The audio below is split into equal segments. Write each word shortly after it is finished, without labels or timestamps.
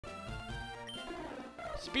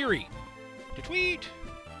Speary. Tweet.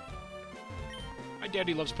 My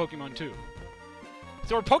daddy loves Pokemon too.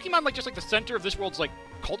 So are Pokemon like just like the center of this world's like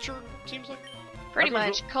culture? Seems like. Pretty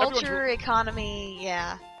much culture, economy,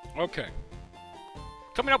 yeah. Okay.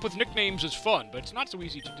 Coming up with nicknames is fun, but it's not so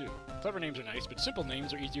easy to do. Clever names are nice, but simple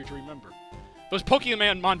names are easier to remember. Those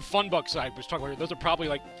Pokemon Funbuck side was talking about, those are probably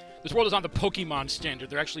like, this world is on the Pokemon standard.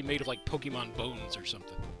 They're actually made of like Pokemon bones or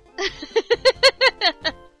something.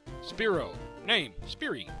 Spearow. Name,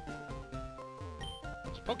 Speary.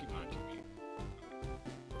 It's Pokemon to me.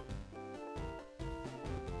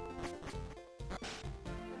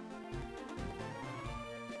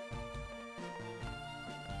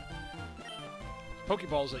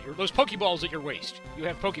 Those Pokeballs at your waist. You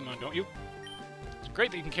have Pokemon, don't you? It's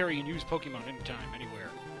great that you can carry and use Pokemon anytime, anywhere.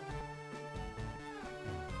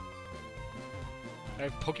 I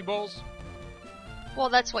have Pokeballs? Well,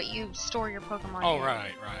 that's what you store your Pokemon Oh, in.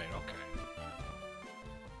 right, okay.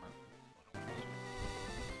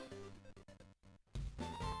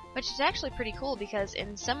 Which is actually pretty cool because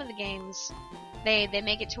in some of the games, they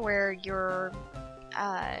make it to where your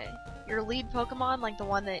lead Pokemon, like the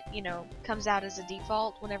one that, you know, comes out as a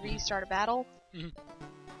default whenever you start a battle,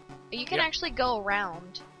 you can actually go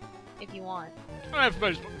around if you want. I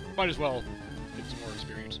might as well get some more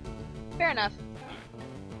experience. Fair enough.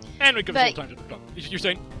 And we give us a little time to talk. You're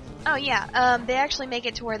saying? Oh yeah, they actually make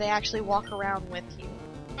it to where they actually walk around with you.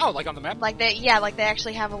 Oh, like on the map? Like they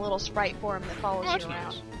actually have a little sprite for them that follows you around.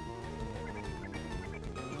 Nice.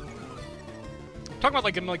 Talking about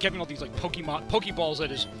like him like having all these like Pokeballs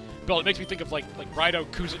at his belt, it makes me think of like Raido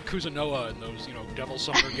Kuzunoa in those, you know, Devil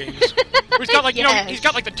Summer games. Where he's got like you know, he's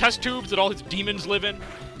got like the test tubes that all his demons live in.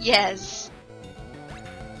 Yes.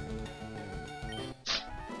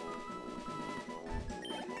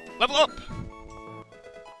 Level up!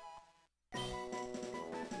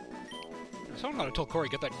 Someone ought to tell Corey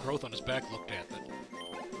get that growth on his back looked at.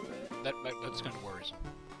 That's kind of worrisome.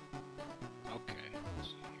 Okay. Let's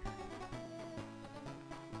see here.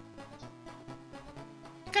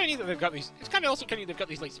 It's kind of neat that they've got these. It's kind of also kind of neat they've got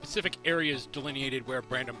these like specific areas delineated where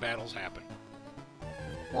random battles happen.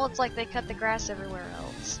 Well, it's like they cut the grass everywhere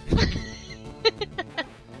else.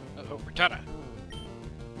 Uh-oh, Rattata.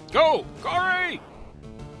 Go, Corey!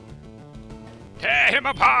 Tear him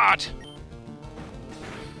apart!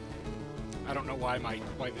 I don't know why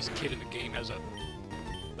this kid in the game has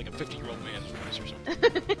like a 50-year-old man's voice or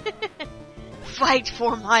something. Fight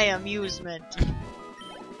for my amusement.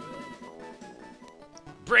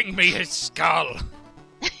 Bring me his skull!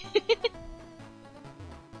 He's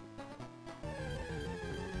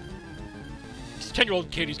a 10-year-old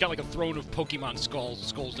kid, he's got like a throne of Pokemon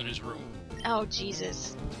skulls in his room. Oh,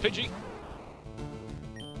 Jesus. Pidgey?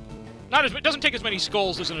 It doesn't take as many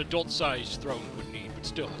skulls as an adult-sized throne would need, but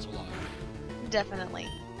still, it's a lot. Definitely.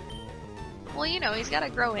 Well, you know, he's got to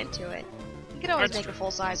grow into it. You could always make a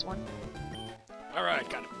full-size one. Alright,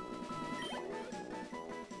 got it.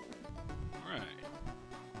 Alright.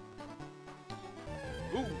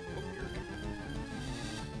 Ooh, you're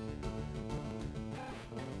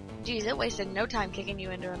Geez, it wasted no time kicking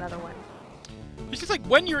you into another one. It's just like,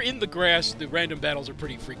 when you're in the grass, the random battles are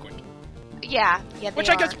pretty frequent. Yeah, they which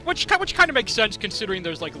I guess, which kind of makes sense considering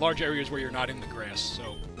there's like large areas where you're not in the grass.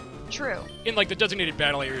 So true. In like the designated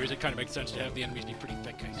battle areas, it kind of makes sense to have the enemies be pretty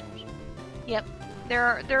thick, I suppose. Yep.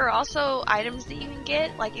 There are also items that you can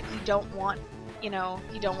get, like if you don't want, you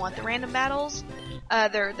don't want the random battles.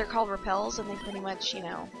 They're called repels, and they pretty much,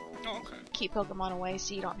 keep Pokemon away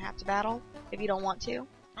so you don't have to battle if you don't want to.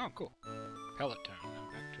 Oh, cool. Pellet Town.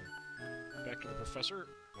 Now back to the professor.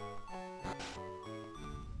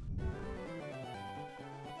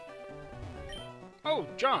 Oh,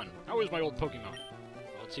 John, how is my old Pokemon?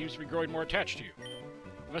 Well, it seems to be growing more attached to you.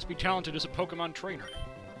 You must be talented as a Pokemon trainer.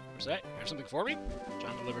 What's that? You have something for me?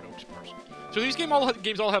 John delivered Oak's parcel. So these games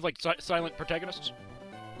all have like silent protagonists?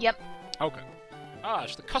 Yep. Okay. Ah,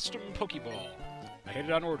 it's the custom Pokeball. I had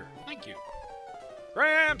it on order. Thank you.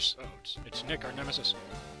 Gramps! Oh, it's Nick, our nemesis.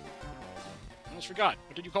 I almost forgot.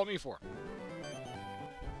 What did you call me for?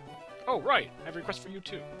 Oh, right. I have a request for you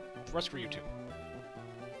too.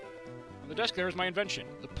 On the desk there is my invention,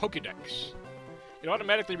 the Pokédex. It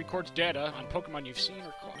automatically records data on Pokemon you've seen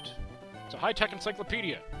or caught. It's a high-tech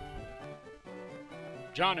encyclopedia.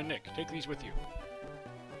 John and Nick, take these with you.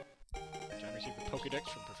 John received the Pokédex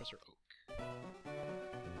from Professor Oak.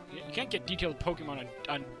 You can't get detailed Pokemon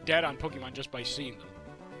on data on Pokemon just by seeing them.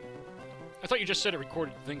 I thought you just said it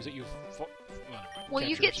recorded things that you've... Well,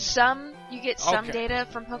 you get some data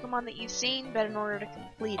from Pokemon that you've seen, but in order to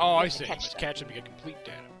complete them, you have to catch them to get complete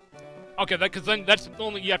data. Okay, because then that's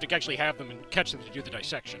only you have to actually have them and catch them to do the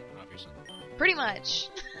dissection, obviously. Pretty much.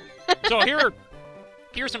 So here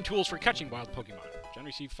are some tools for catching wild Pokemon. John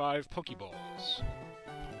received 5 Pokeballs.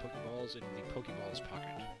 Pokeballs in the Pokeball's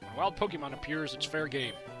pocket. When a wild Pokemon appears, it's fair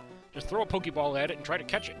game. Just throw a Pokeball at it and try to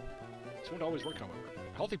catch it. This won't always work, however.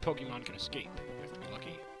 A healthy Pokemon can escape. You have to be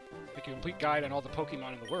lucky. Make a complete guide on all the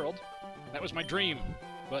Pokemon in the world. That was my dream,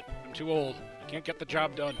 but I'm too old. I can't get the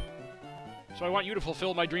job done. So I want you to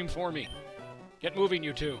fulfill my dream for me. Get moving,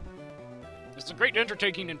 you two. This is a great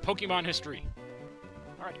undertaking in Pokemon history.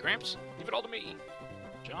 Alright, Gramps, leave it all to me.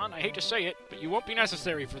 John, I hate to say it, but you won't be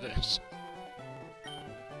necessary for this.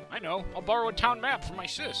 I know. I'll borrow a town map from my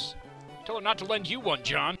sis. Tell her not to lend you one,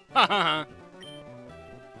 John. Ha ha ha.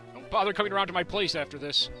 Don't bother coming around to my place after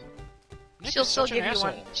this. Nick She'll is still such an give you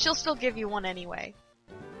one. asshole. She'll still give you one anyway.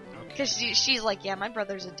 Okay. Because she's like, yeah, my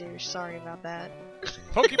brother's a douche. Sorry about that.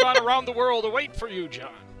 Pokemon around the world await for you,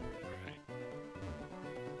 John. Alright.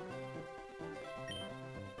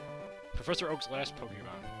 Professor Oak's last Pokemon.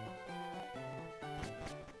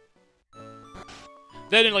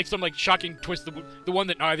 Then in like some like shocking twist, the one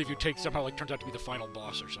that neither of you take somehow like turns out to be the final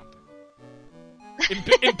boss or something.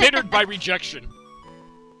 Embittered by rejection.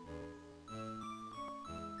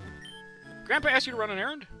 Grandpa asked you to run an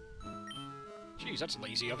errand? Jeez, that's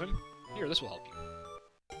lazy of him. Here, this will help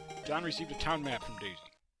you. John received a town map from Daisy.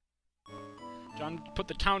 John put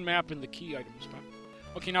the town map in the key item spot.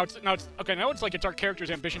 Okay, now it's like it's our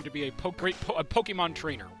character's ambition to be a Pokemon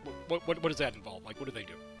trainer. What does that involve? Like, what do they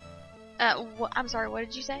do? I'm sorry, what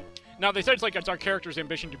did you say? Now, they said it's our character's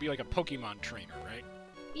ambition to be like a Pokemon trainer, right?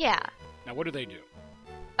 Yeah. Now, what do they do?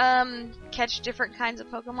 Catch different kinds of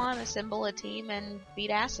Pokemon, assemble a team, and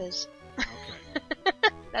beat asses. Okay.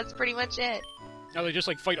 That's pretty much it. Now, they just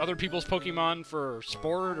like fight other people's Pokemon for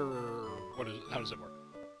sport, or how does it work?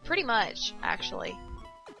 Pretty much, actually.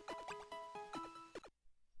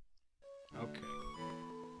 Okay.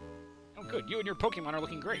 Oh, good. You and your Pokemon are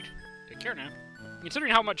looking great. Take care now.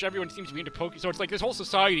 Considering how much everyone seems to be into Pokemon, so it's like this whole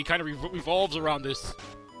society kind of revolves around this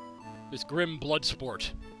grim blood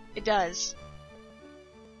sport. It does.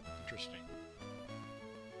 Interesting.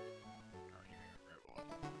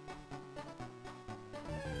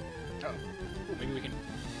 Oh, maybe we can.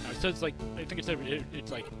 Now it says like I think it said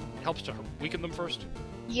it's like helps to weaken them first.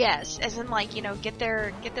 Yes, as in like get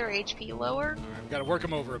their HP lower. All right, we got to work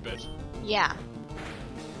him over a bit. Yeah.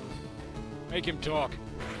 Make him talk.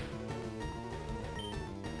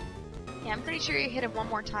 Yeah, I'm pretty sure you hit him one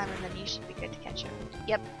more time and then you should be good to catch him.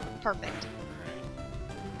 Yep, perfect.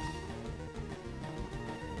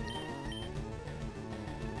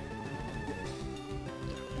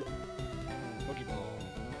 Pokeball.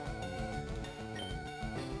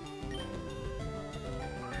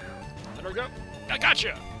 Let her go. I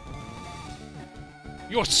gotcha!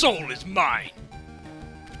 Your soul is mine!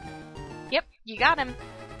 Yep, you got him.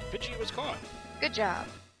 Pidgey was caught. Good job.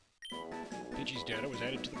 Pidgey's data was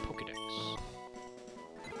added to the Pokedex.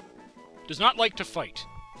 Does not like to fight.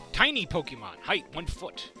 Tiny Pokemon. Height 1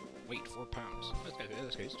 foot. Weight 4 pounds. This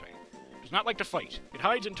guy's tiny. Does not like to fight. It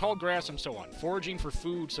hides in tall grass and so on, foraging for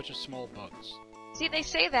food such as small bugs. See, they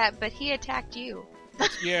say that, but he attacked you.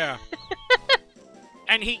 Yeah.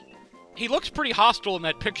 And he looks pretty hostile in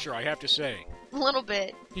that picture, I have to say. A little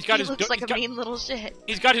bit. He looks like a mean little shit.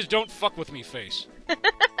 He's got his "don't fuck with me" face.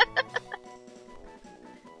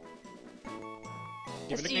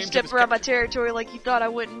 You step around my territory like you thought I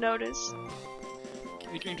wouldn't notice.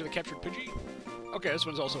 Nickname to the captured Pidgey. Okay, this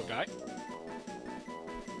one's also a guy.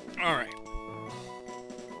 Alright.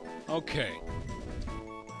 Okay.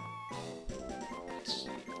 Let's see.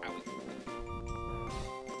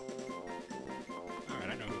 Alright,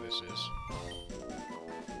 I know who this is.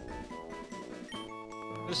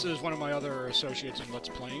 This is one of my other associates in Let's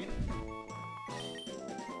Playing.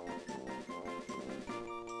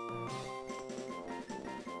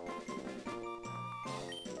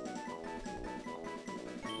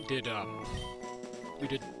 I did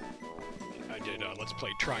Let's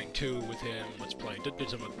Play Trying 2 with him, did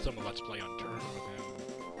some of Let's Play on Turn with him.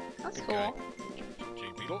 That's Good cool. guy. J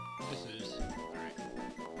Beetle, this is... Alright.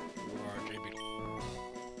 You are J Beetle.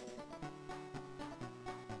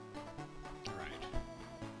 Alright.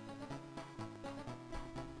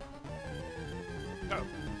 Oh.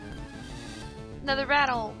 Another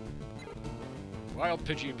battle. Wild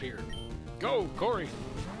Pidgey appeared. Go, Corey!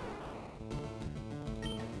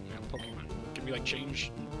 Pokemon. Can we like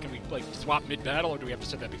change? Can we like swap mid-battle, or do we have to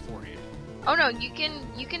set that beforehand? Oh no, you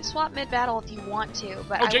can swap mid-battle if you want to,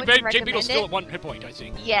 but Oh, I wouldn't recommend J Beetle's still it. at 1 hit point, I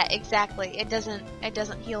see. Yeah, exactly. It doesn't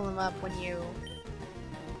heal them up when you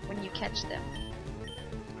catch them.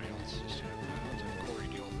 Alright, let's have Corey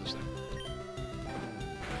deal with this then.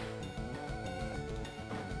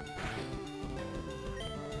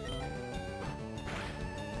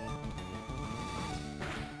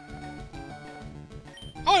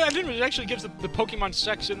 Oh, I didn't. It actually gives the Pokemon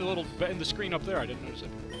sex in the screen up there. I didn't notice it.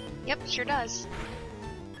 Yep, sure does.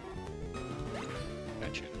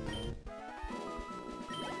 Gotcha.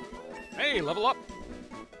 Hey, level up.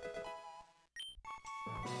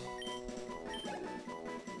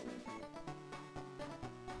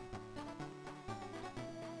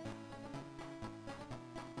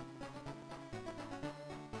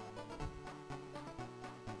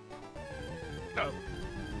 Oh.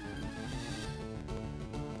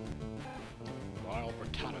 Wild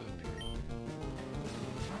Rattata appeared.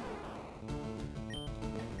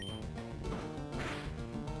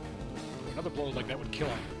 Another blow like that would kill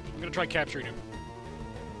him. I'm gonna try capturing him.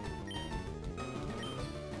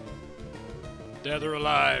 Dead or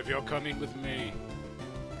alive, you're coming with me.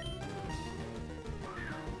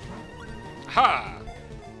 Ha!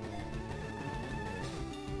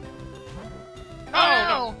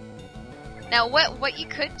 Oh no! Now, what you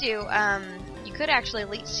could do, you could actually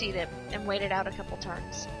leech seed it and wait it out a couple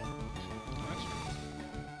turns.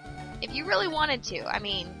 If you really wanted to. I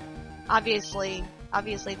mean, obviously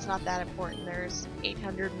it's not that important. There's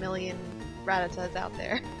 800 million Rattatas out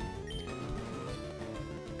there.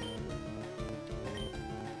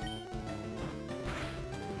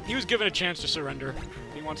 He was given a chance to surrender.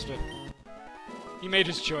 He made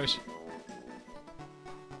his choice.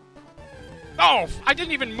 Oh! I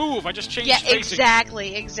didn't even move! I just changed spacing.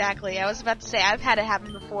 Yeah, exactly. I was about to say, I've had it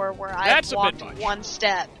happen before where I've walked one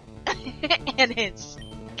step and it's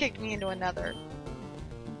kicked me into another.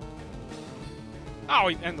 Oh,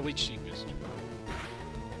 and the leech seed missed.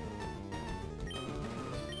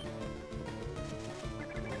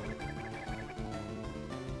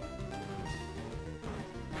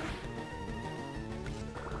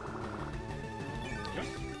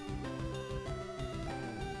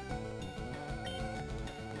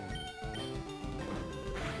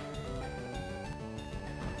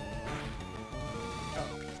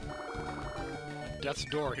 Death's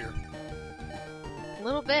door here. A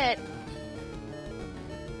little bit.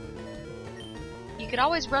 You could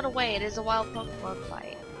always run away. It is a wild Pokemon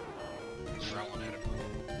fight. Growling at him.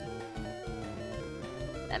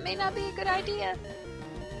 That may not be a good idea.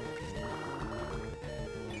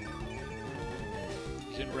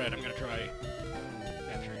 He's in red. I'm gonna try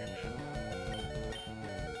capturing him now.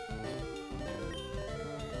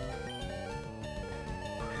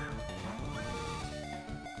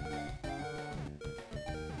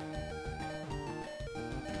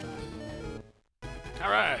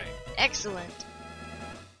 Alright! Excellent.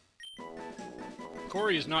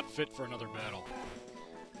 Corey is not fit for another battle.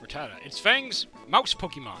 Rattata. Its fangs, mouse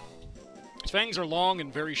Pokemon. Its fangs are long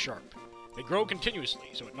and very sharp. They grow continuously,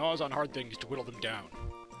 so it gnaws on hard things to whittle them down.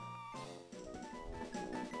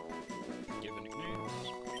 Give a nickname.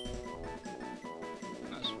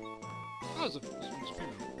 Nice. Oh, this one's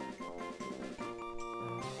female.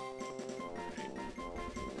 Right.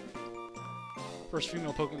 First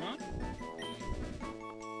female Pokemon.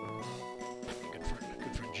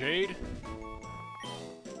 Good friend Jade.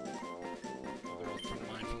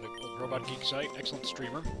 Robot Geek site, excellent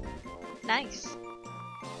streamer. Nice.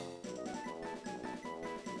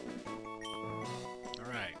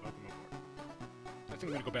 Alright, welcome aboard. I think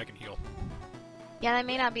I'm gonna go back and heal. Yeah, that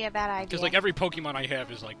may not be a bad idea. Because, like, every Pokemon I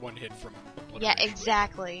have is, like, one hit from obliteration. Yeah,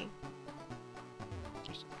 exactly.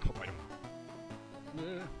 Just hope I don't...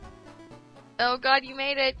 Oh god, you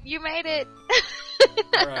made it! You made it!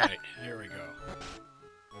 Alright, here we go.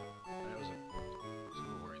 That was a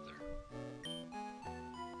little worried there.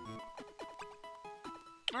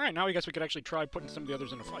 Alright, now I guess we could actually try putting some of the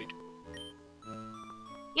others in a fight.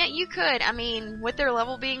 Yeah, you could. I mean, with their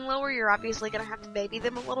level being lower, you're obviously gonna have to baby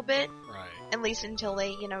them a little bit. Right. At least until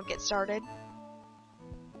they, get started.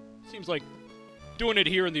 Seems like doing it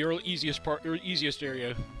here in the easiest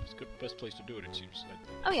area is the best place to do it, it seems.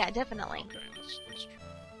 Oh yeah, definitely. Okay, let's try.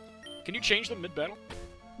 Can you change them mid-battle?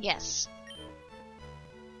 Yes.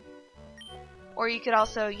 Or you could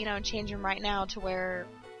also, change them right now to where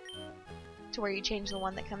you change the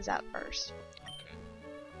one that comes out first. Okay.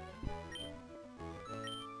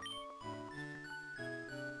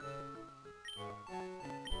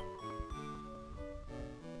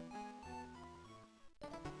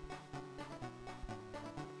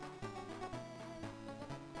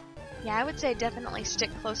 Yeah, I would say definitely stick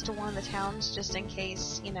close to one of the towns just in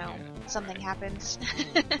case, something happens.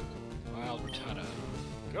 Wild Rattata.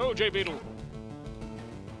 Go, J-Beetle!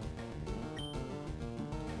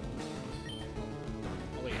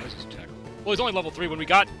 All he has is tackle. Well, he's only level 3. When we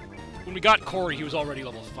got Corey, he was already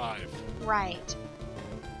level 5. Right.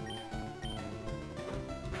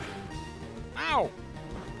 Ow!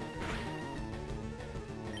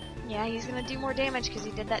 Yeah, he's gonna do more damage because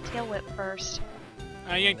he did that tail whip first.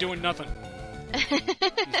 He ain't doing nothing. He's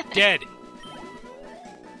dead.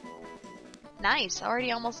 Nice,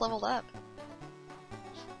 already almost leveled up.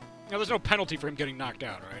 Now, there's no penalty for him getting knocked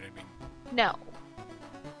out, right? I mean, No.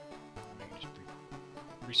 just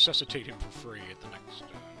resuscitate him for free at the next...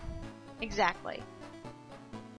 Exactly.